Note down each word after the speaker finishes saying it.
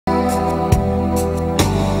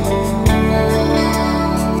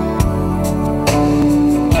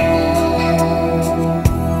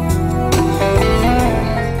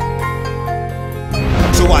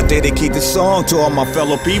Dedicate this song to all my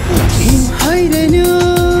fellow people.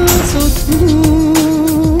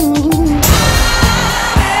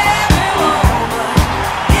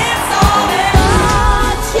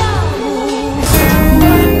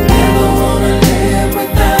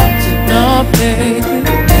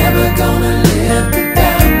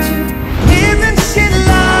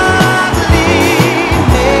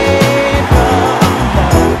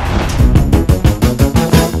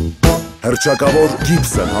 Հռչակավոր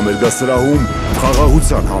Gibson համերգասրահում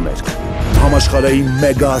խաղաղության համերգ համաշխարհային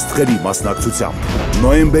մեգա աստղերի մասնակցությամբ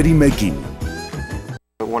նոյեմբերի 1-ին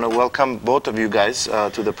I want to welcome both of you guys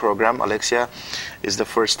to the program. Alexia is the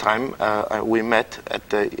first time we met at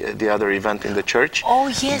the other event in the church. Oh,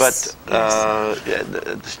 yes. But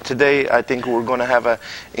today I think we're going to have an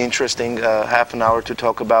interesting half an hour to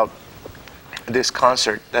talk about this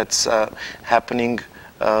concert that's happening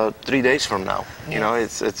 3 days from now. You know,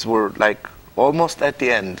 we're like almost at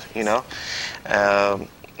the end. You know,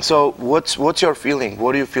 so what's your feeling?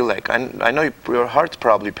 What do you feel like? I know your heart's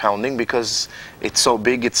probably pounding because it's so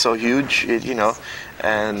big, it's so huge. You know,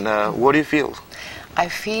 and what do you feel? I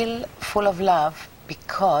feel full of love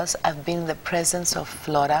because I've been in the presence of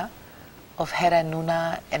Flora, of Hera,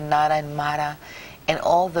 Nuna, and Nara, and Mara, and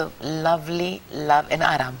all the lovely love and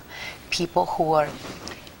Aram people who are.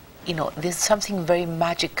 You know, there's something very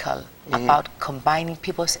magical about combining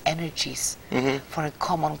people's energies for a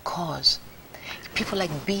common cause. People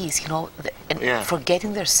like bees, you know,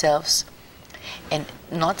 forgetting themselves and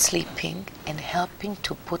not sleeping and helping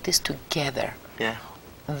to put this together. Yeah.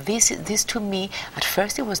 This to me, at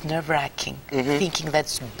first it was nerve-wracking, thinking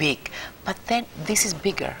that's big, but then this is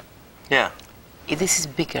bigger. Yeah. This is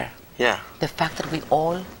bigger. Yeah. The fact that we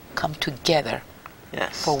all come together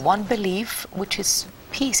for one belief, which is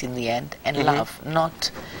peace in the end, and love,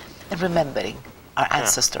 not remembering our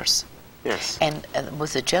ancestors. Yes. And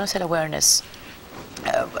with the genocide awareness,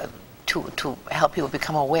 to help people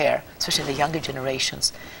become aware, especially the younger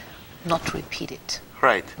generations, not to repeat it.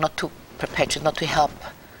 Right. Not to perpetuate, not to help.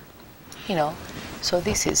 You know, so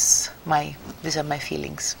these are my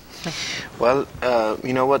feelings. Well,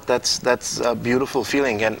 you know what? That's a beautiful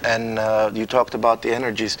feeling, and you talked about the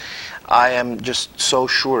energies. I am just so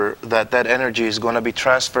sure that that energy is going to be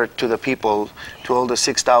transferred to the people, to all the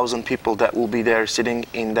 6,000 people that will be there sitting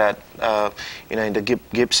in that, you know, in the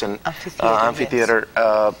Gibson Amphitheatre.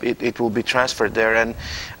 It will be transferred there, and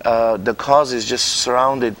the cause is just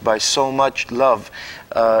surrounded by so much love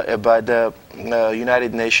by the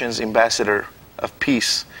United Nations Ambassador of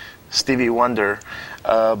Peace, Stevie Wonder.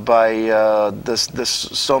 By this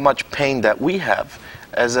so much pain that we have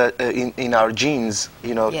as in our genes,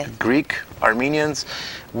 you know, Greek, Armenians,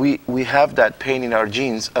 we have that pain in our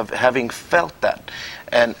genes of having felt that,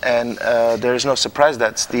 and there is no surprise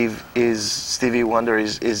that Stevie Wonder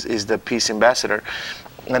is the peace ambassador,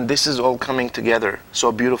 and this is all coming together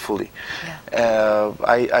so beautifully.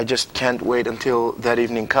 I just can't wait until that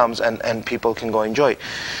evening comes and people can go enjoy.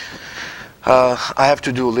 I have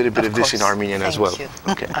to do a little bit of this in Armenian as well.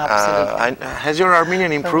 Okay. Absolutely. Has your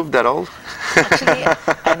Armenian improved at all? Actually,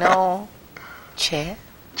 I know Che.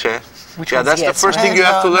 Che. Which yeah, that's the first thing you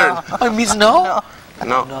have to learn. Oh, it means no?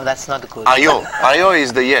 No. No, that's not good. Ayo. Ayo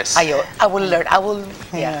is the yes. Ayo. I will learn. I will.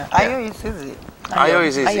 Yeah. Ayo is easy. Ayo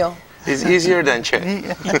is easy. Ayo. It's easier than Che.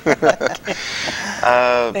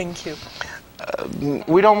 Thank you.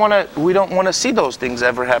 We don't want to see those things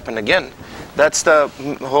ever happen again. That's the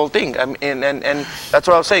whole thing. I mean, and that's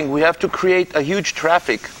what I was saying. We have to create a huge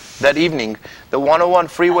traffic that evening. The 101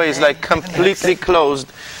 freeway is like completely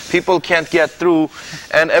closed. People can't get through,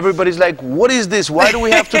 and everybody's like, "What is this? Why do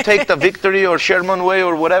we have to take the Victory or Sherman Way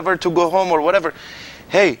or whatever to go home or whatever?"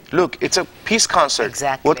 Hey, look, it's a peace concert.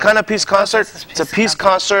 Exactly. What kind of peace concert? It's a peace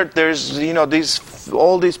concert. There's, you know,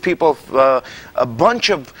 all these people, a bunch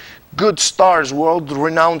of good stars,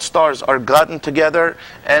 world-renowned stars, are gotten together,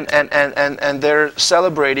 and they're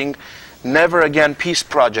celebrating Never Again Peace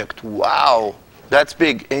Project. Wow, that's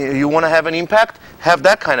big. You want to have an impact? Have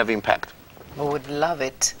that kind of impact. We would love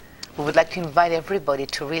it. We would like to invite everybody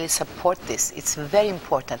to really support this. It's very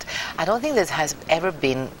important. I don't think there has ever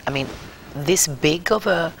been, I mean, this big of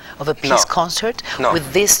a peace concert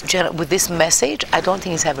with this message. I don't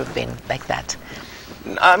think it's ever been like that.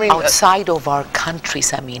 I mean, outside of our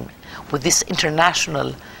countries, I mean, with this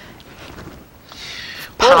international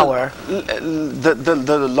power.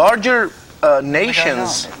 The larger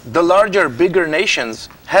nations, the larger, bigger nations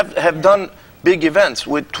have done big events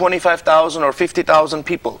with 25,000 or 50,000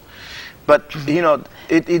 people. But, you know,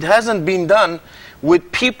 it hasn't been done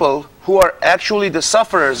with people who are actually the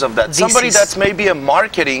sufferers of that. Somebody that's maybe a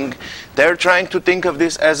marketing, they're trying to think of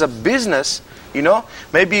this as a business, You know,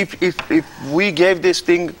 maybe if we gave this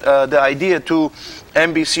thing the idea to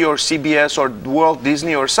NBC or CBS or Walt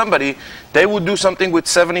Disney or somebody, they would do something with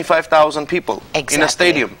 75,000 people in a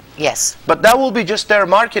stadium. Yes. But that will be just their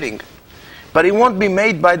marketing. But it won't be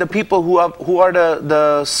made by the people who are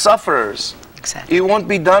the sufferers. Exactly. It won't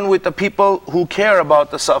be done with the people who care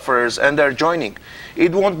about the sufferers and they're joining.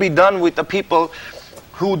 It won't be done with the people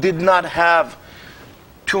who did not have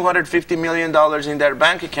 $250 million in their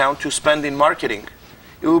bank account to spend in marketing.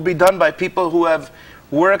 It will be done by people who have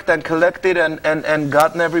worked and collected and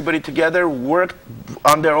gotten everybody together, worked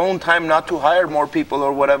on their own time, not to hire more people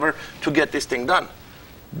or whatever to get this thing done.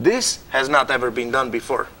 This has not ever been done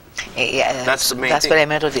before. Yeah, that's the main that's thing. What I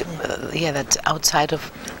meant with yeah, that's outside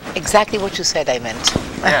of exactly what you said I meant.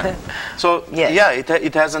 Yeah. So, yes. yeah,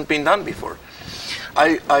 it hasn't been done before.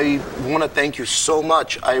 I want to thank you so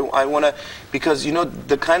much. I want to, because, you know,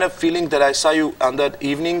 the kind of feeling that I saw you on that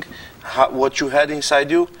evening, what you had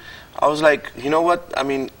inside you, I was like, you know what? I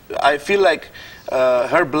mean, I feel like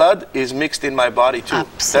her blood is mixed in my body too.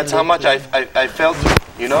 Absolutely. That's how much I felt you,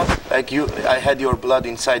 you know? Like I had your blood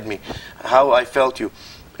inside me. How I felt you.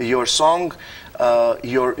 Your song,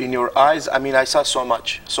 in your eyes, I mean, I saw so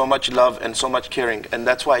much love and so much caring, and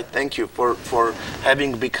that's why I thank you for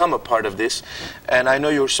having become a part of this. And I know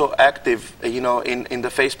you're so active, you know, in the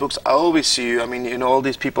Facebooks. I always see you. I mean, you know, all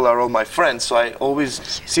these people are all my friends, so I always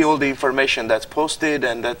see all the information that's posted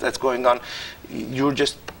and that's going on. You're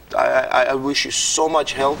just, I wish you so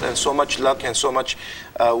much health and so much luck and so much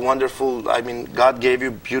wonderful, I mean, God gave you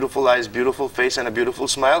beautiful eyes, beautiful face, and a beautiful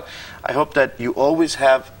smile. I hope that you always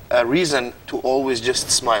have a reason to always just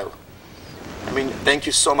smile. I mean, thank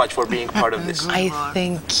you so much for being part of this. I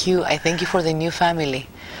thank you. I thank you for the new family.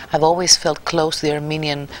 I've always felt close to the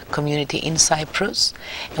Armenian community in Cyprus.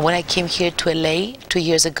 And when I came here to LA 2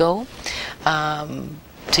 years ago,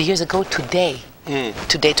 today,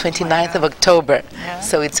 today, 29th of October. Yeah.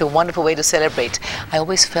 So it's a wonderful way to celebrate. I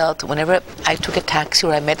always felt whenever I took a taxi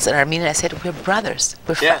or I met an Armenian, I said, we're brothers.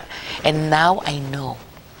 We're and now I know.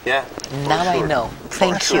 Yeah. Now I know.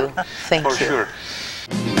 Thank you. Thank you. For sure.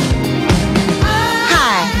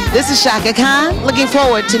 Hi, this is Chaka Khan. Looking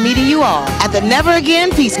forward to meeting you all at the Never Again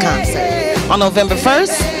Peace Concert on November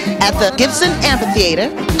 1st at the Gibson Amphitheatre,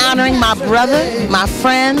 honoring my brother, my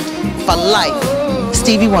friend for life,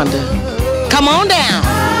 Stevie Wonder. Come on down.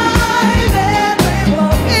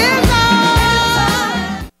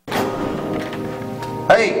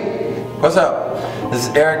 Hey, what's up? This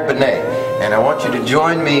is Eric Benet, and I want you to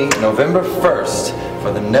join me November 1st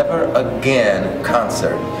for the Never Again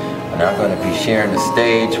concert. And I'm going to be sharing the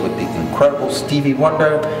stage with the incredible Stevie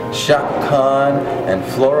Wonder, Chaka Khan, and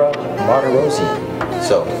Flora Martirossian.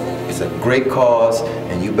 So, it's a great cause,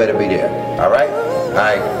 and you better be there. All right? All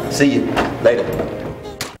right. See you later.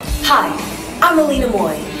 Hi, I'm Malina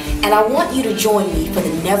Moye, and I want you to join me for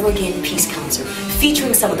the Never Again Peace Concert,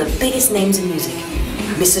 featuring some of the biggest names in music.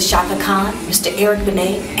 Mr. Chaka Khan, Mr. Eric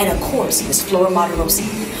Benet, and of course, Ms. Flora Martirossian.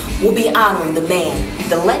 We'll be honoring the man,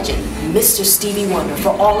 the legend, Mr. Stevie Wonder, for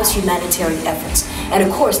all his humanitarian efforts. And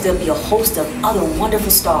of course, there'll be a host of other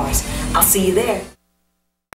wonderful stars. I'll see you there.